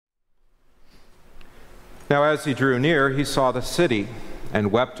Now as he drew near, he saw the city and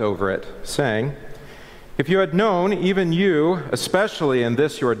wept over it, saying, "If you had known, even you, especially in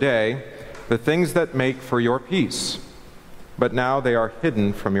this your day, the things that make for your peace, but now they are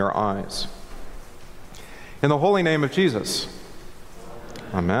hidden from your eyes." In the holy name of Jesus,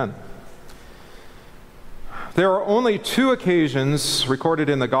 amen. There are only two occasions recorded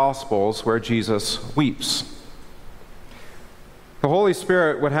in the Gospels where Jesus weeps. The Holy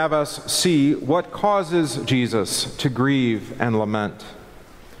Spirit would have us see what causes Jesus to grieve and lament,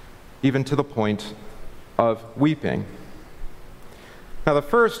 even to the point of weeping. Now, the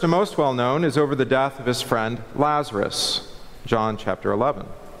first and most well known is over the death of his friend Lazarus, John chapter 11.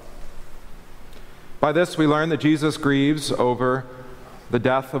 By this we learn that Jesus grieves over the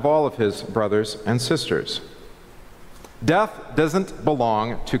death of all of his brothers and sisters. Death doesn't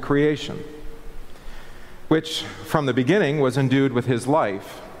belong to creation, which from the beginning was endued with his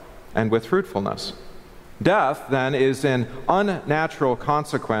life and with fruitfulness. Death, then, is an unnatural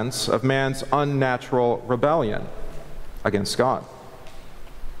consequence of man's unnatural rebellion against God.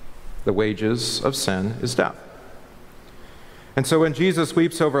 The wages of sin is death. And so when Jesus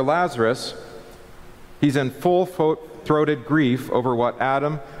weeps over Lazarus, he's in full-throated grief over what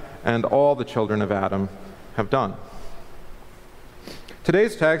Adam and all the children of Adam have done.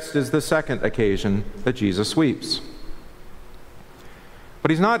 Today's text is the second occasion that Jesus weeps. But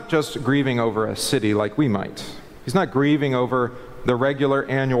he's not just grieving over a city like we might. He's not grieving over the regular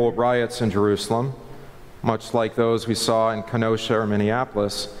annual riots in Jerusalem, much like those we saw in Kenosha or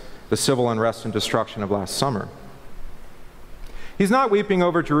Minneapolis, the civil unrest and destruction of last summer. He's not weeping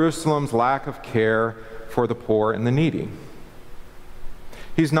over Jerusalem's lack of care for the poor and the needy.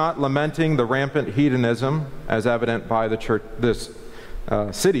 He's not lamenting the rampant hedonism as evident by this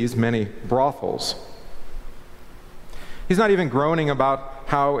city's many brothels. He's not even groaning about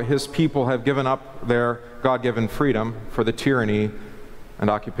how his people have given up their God-given freedom for the tyranny and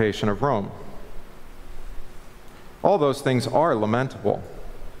occupation of Rome. All those things are lamentable,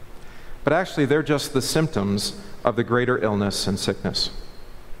 but actually they're just the symptoms of the greater illness and sickness.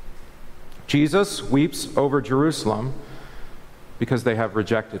 Jesus weeps over Jerusalem because they have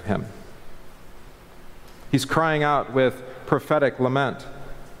rejected him. He's crying out with prophetic lament,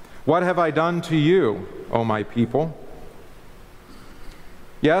 "What have I done to you, O my people?"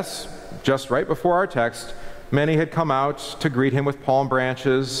 Yes, just right before our text, many had come out to greet him with palm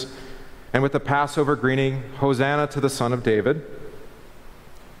branches and with the Passover greeting, "Hosanna to the Son of David."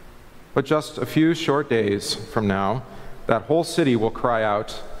 But just a few short days from now, that whole city will cry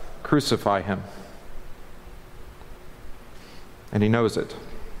out, "Crucify him." And he knows it.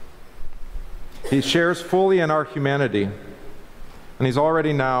 He shares fully in our humanity, and he's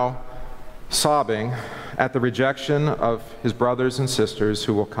already now sobbing at the rejection of his brothers and sisters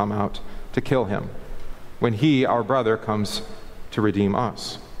who will come out to kill him when he, our brother, comes to redeem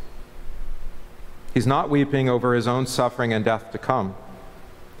us. He's not weeping over his own suffering and death to come,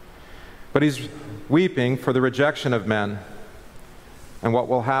 but he's weeping for the rejection of men and what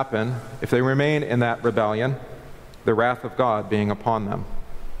will happen if they remain in that rebellion, the wrath of God being upon them.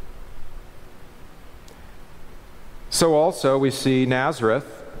 So also we see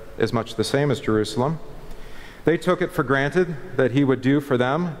Nazareth is much the same as Jerusalem. They took it for granted that he would do for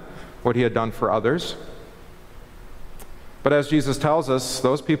them what he had done for others. But as Jesus tells us,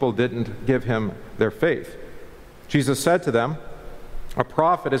 those people didn't give him their faith. Jesus said to them, "A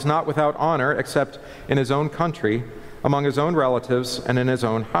prophet is not without honor except in his own country, among his own relatives, and in his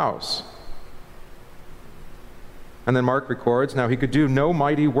own house." And then Mark records, "Now he could do no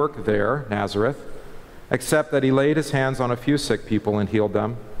mighty work there, Nazareth, except that he laid his hands on a few sick people and healed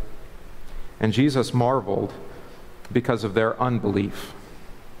them. And Jesus marveled because of their unbelief."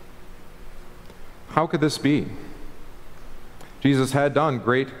 How could this be? Jesus had done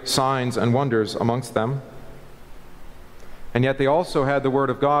great signs and wonders amongst them, and yet they also had the word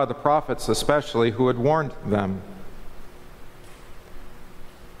of God, the prophets especially, who had warned them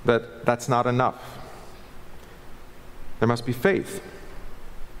that that's not enough. There must be faith.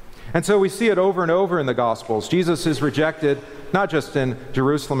 And so we see it over and over in the Gospels. Jesus is rejected not just in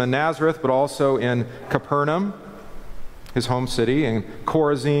Jerusalem and Nazareth, but also in Capernaum, his home city, in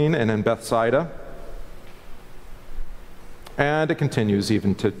Chorazin and in Bethsaida. And it continues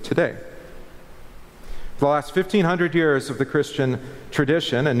even to today. For the last 1,500 years of the Christian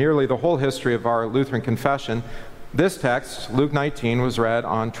tradition and nearly the whole history of our Lutheran confession, this text, Luke 19, was read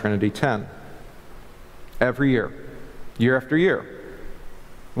on Trinity 10. Every year after year,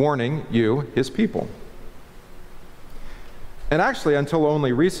 warning you, his people. And actually, until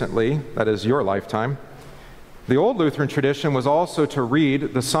only recently, that is your lifetime, The old Lutheran tradition was also to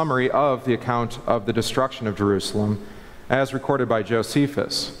read the summary of the account of the destruction of Jerusalem as recorded by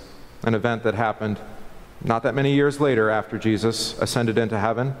Josephus, an event that happened not that many years later after Jesus ascended into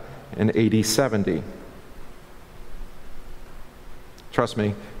heaven in AD 70. Trust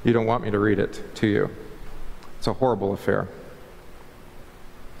me, you don't want me to read it to you. It's a horrible affair.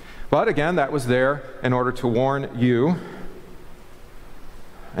 But again, that was there in order to warn you.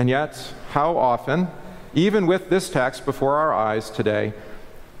 And yet, how often, even with this text before our eyes today,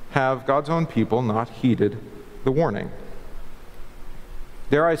 have God's own people not heeded the warning?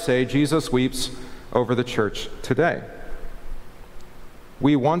 Dare I say, Jesus weeps over the church today.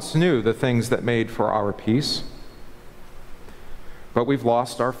 We once knew the things that made for our peace, but we've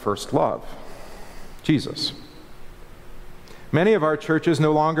lost our first love, Jesus. Many of our churches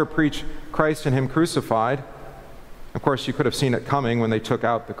no longer preach Christ and Him crucified. Of course, you could have seen it coming when they took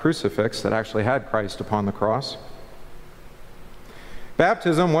out the crucifix that actually had Christ upon the cross.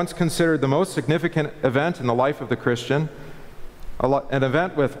 Baptism, once considered the most significant event in the life of the Christian, an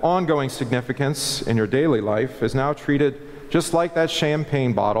event with ongoing significance in your daily life, is now treated just like that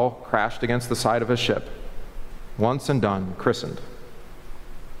champagne bottle crashed against the side of a ship. Once and done, christened.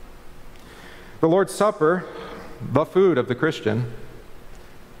 The Lord's Supper, the food of the Christian,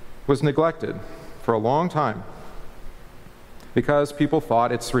 was neglected for a long time because people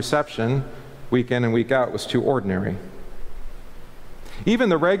thought its reception week in and week out was too ordinary. Even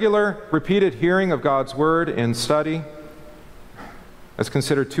the regular, repeated hearing of God's Word in study is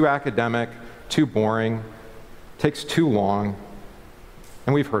considered too academic, too boring, takes too long,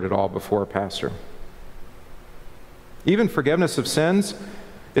 and we've heard it all before, Pastor. Even forgiveness of sins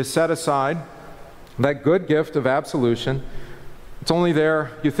is set aside. That good gift of absolution, it's only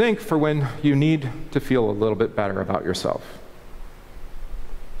there, you think, for when you need to feel a little bit better about yourself.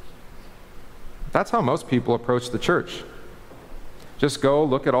 That's how most people approach the church. Just go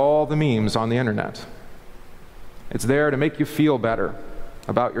look at all the memes on the internet. It's there to make you feel better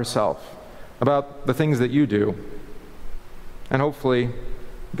about yourself, about the things that you do, and hopefully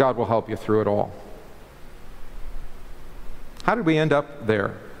God will help you through it all. How did we end up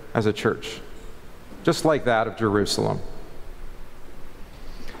there as a church? Just like that of Jerusalem.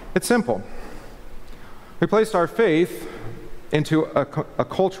 It's simple. We placed our faith into a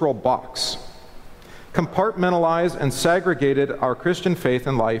cultural box, compartmentalized and segregated our Christian faith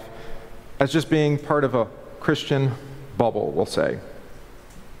and life as just being part of a Christian bubble, we'll say.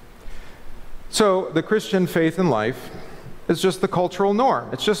 So the Christian faith and life is just the cultural norm.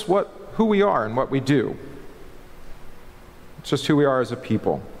 It's just who we are and what we do. It's just who we are as a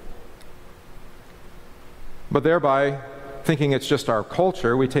people. But thereby, thinking it's just our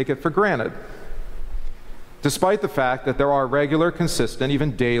culture, we take it for granted, despite the fact that there are regular, consistent,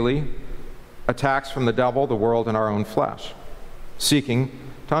 even daily attacks from the devil, the world, and our own flesh, seeking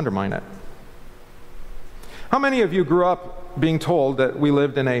to undermine it. How many of you grew up being told that we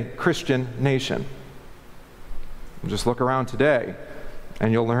lived in a Christian nation? Just look around today,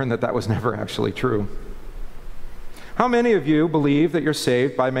 and you'll learn that that was never actually true. How many of you believe that you're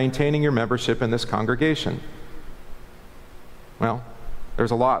saved by maintaining your membership in this congregation? Well, there's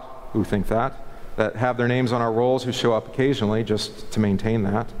a lot who think that have their names on our rolls, who show up occasionally just to maintain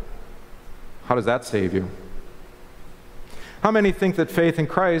that. How does that save you? How many think that faith in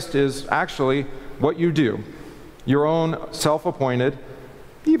Christ is actually what you do, your own self-appointed,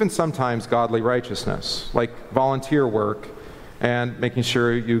 even sometimes godly righteousness, like volunteer work and making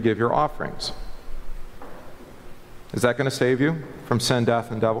sure you give your offerings? Is that going to save you from sin,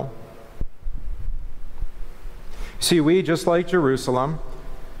 death, and devil? See, we, just like Jerusalem,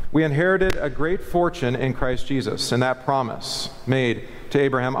 we inherited a great fortune in Christ Jesus and that promise made to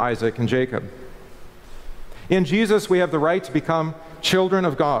Abraham, Isaac, and Jacob. In Jesus, we have the right to become children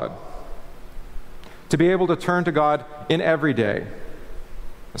of God, to be able to turn to God in every day,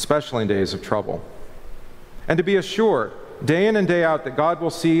 especially in days of trouble, and to be assured day in and day out that God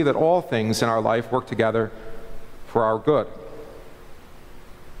will see that all things in our life work together for our good.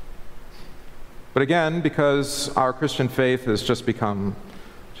 But again, because our Christian faith has just become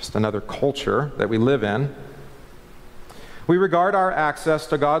just another culture that we live in, we regard our access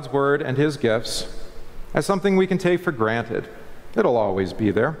to God's Word and His gifts as something we can take for granted. It'll always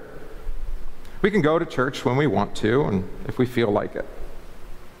be there. We can go to church when we want to and if we feel like it.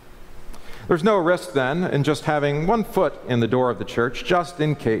 There's no risk then in just having one foot in the door of the church, just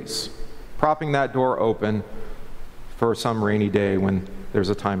in case, propping that door open for some rainy day when there's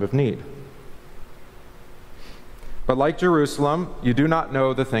a time of need. But like Jerusalem, you do not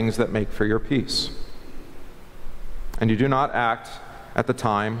know the things that make for your peace. And you do not act at the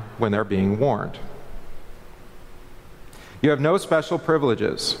time when they're being warned. You have no special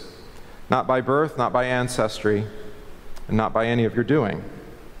privileges, not by birth, not by ancestry, and not by any of your doing.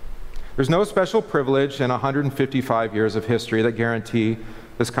 There's no special privilege in 155 years of history that guarantee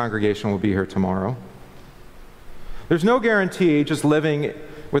this congregation will be here tomorrow. There's no guarantee just living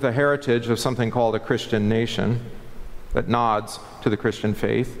with a heritage of something called a Christian nation that nods to the Christian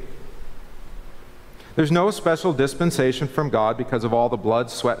faith. There's no special dispensation from God because of all the blood,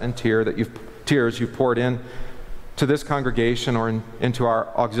 sweat, and tears you've poured in to this congregation or into our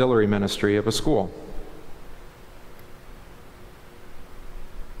auxiliary ministry of a school.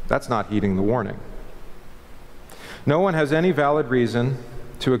 That's not heeding the warning. No one has any valid reason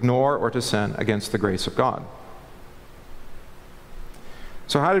to ignore or to sin against the grace of God.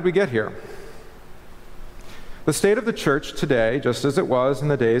 So how did we get here? The state of the church today, just as it was in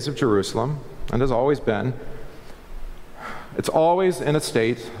the days of Jerusalem, and has always been, it's always in a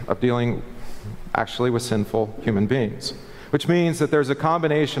state of dealing actually with sinful human beings, which means that there's a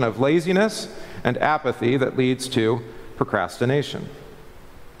combination of laziness and apathy that leads to procrastination,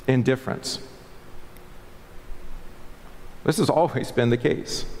 indifference. This has always been the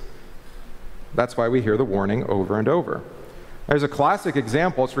case. That's why we hear the warning over and over. There's a classic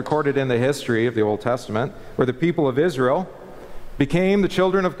example, it's recorded in the history of the Old Testament, where the people of Israel became the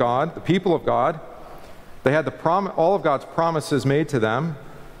children of God, the people of God. They had all of God's promises made to them,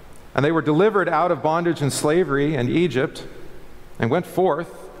 and they were delivered out of bondage and slavery in Egypt and went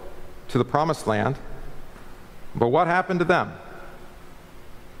forth to the promised land. But what happened to them?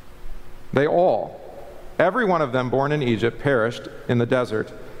 Every one of them born in Egypt, perished in the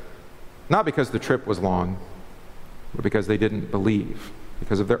desert, not because the trip was long, but because they didn't believe,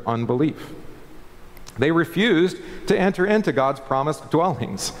 because of their unbelief. They refused to enter into God's promised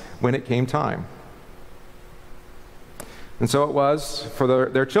dwellings when it came time. And so it was for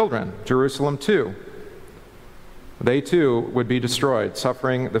their children, Jerusalem too. They too would be destroyed,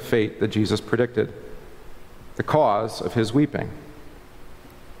 suffering the fate that Jesus predicted, the cause of his weeping.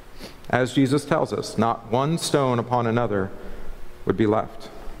 As Jesus tells us, not one stone upon another would be left.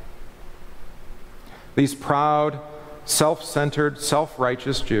 These proud, self-centered,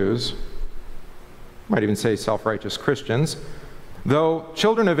 self-righteous Jews, might even say self-righteous Christians, though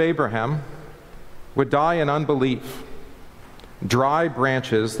children of Abraham, would die in unbelief, dry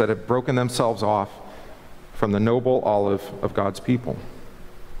branches that have broken themselves off from the noble olive of God's people.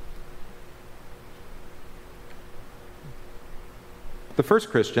 The first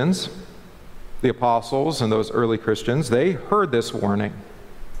Christians, the apostles and those early Christians, they heard this warning.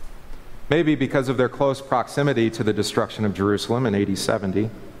 Maybe because of their close proximity to the destruction of Jerusalem in AD 70.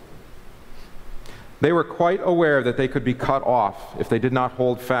 They were quite aware that they could be cut off if they did not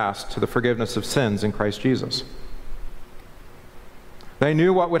hold fast to the forgiveness of sins in Christ Jesus. They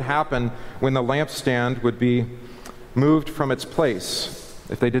knew what would happen when the lampstand would be moved from its place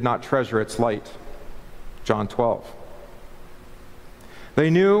if they did not treasure its light. John 12. They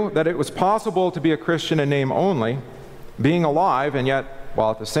knew that it was possible to be a Christian in name only, being alive and yet,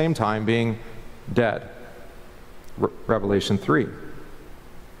 while at the same time being dead. Revelation 3.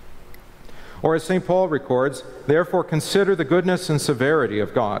 Or as St. Paul records, therefore consider the goodness and severity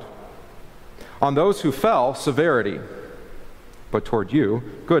of God. On those who fell, severity, but toward you,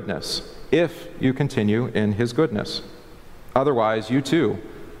 goodness, if you continue in his goodness. Otherwise, you too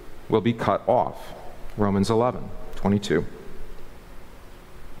will be cut off. Romans 11:22.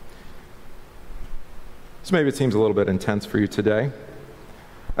 So maybe it seems a little bit intense for you today.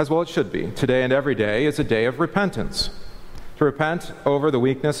 As well it should be. Today and every day is a day of repentance. To repent over the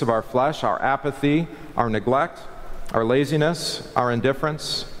weakness of our flesh, our apathy, our neglect, our laziness, our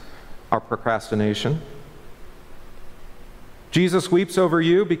indifference, our procrastination. Jesus weeps over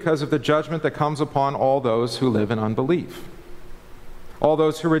you because of the judgment that comes upon all those who live in unbelief, all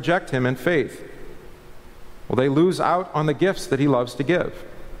those who reject him in faith. Well, they lose out on the gifts that he loves to give: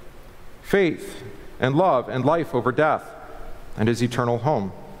 faith and love and life over death and his eternal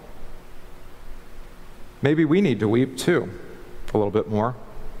home. Maybe we need to weep too, a little bit more,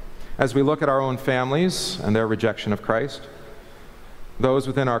 as we look at our own families and their rejection of Christ, those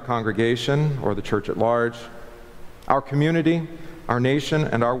within our congregation or the church at large, our community, our nation,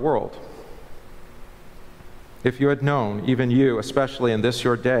 and our world. If you had known, even you, especially in this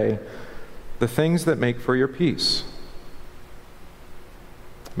your day, the things that make for your peace,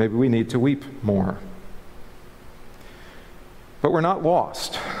 maybe we need to weep more. But we're not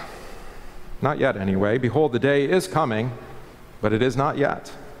lost. Not yet, anyway. Behold, the day is coming, but it is not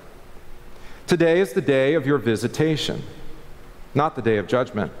yet. Today is the day of your visitation, not the day of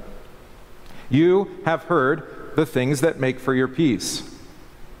judgment. You have heard the things that make for your peace,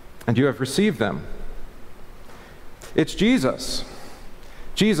 and you have received them. It's Jesus.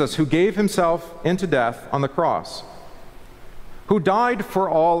 Jesus who gave himself into death on the cross, who died for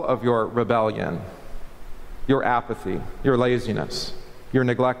all of your rebellion, your apathy, your laziness, your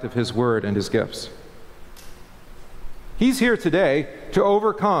neglect of his word and his gifts. He's here today to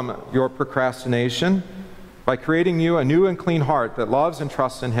overcome your procrastination by creating you a new and clean heart that loves and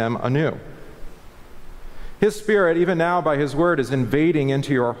trusts in him anew. His Spirit, even now by his word, is invading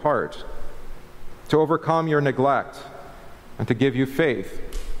into your heart to overcome your neglect and to give you faith,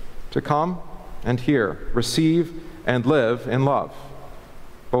 to come and hear, receive and live in love,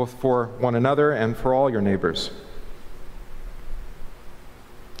 both for one another and for all your neighbors.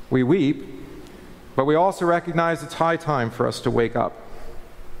 We weep, but we also recognize it's high time for us to wake up.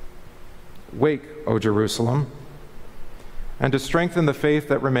 Wake, O Jerusalem, and to strengthen the faith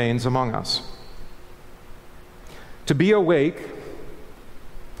that remains among us. To be awake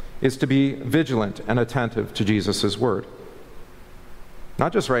is to be vigilant and attentive to Jesus' word.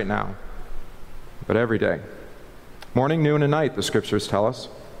 Not just right now, but every day. Morning, noon, and night, the scriptures tell us.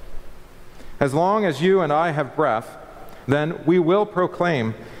 As long as you and I have breath, then we will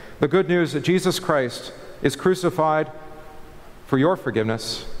proclaim the good news that Jesus Christ is crucified for your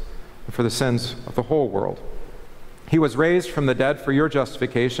forgiveness and for the sins of the whole world. He was raised from the dead for your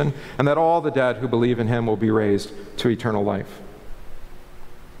justification, and that all the dead who believe in him will be raised to eternal life.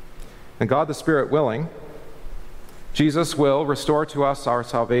 And God the Spirit willing, Jesus will restore to us our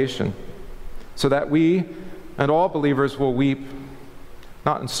salvation, so that we and all believers will weep,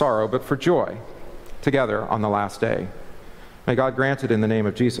 not in sorrow, but for joy, together on the last day. May God grant it in the name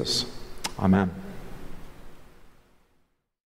of Jesus. Amen.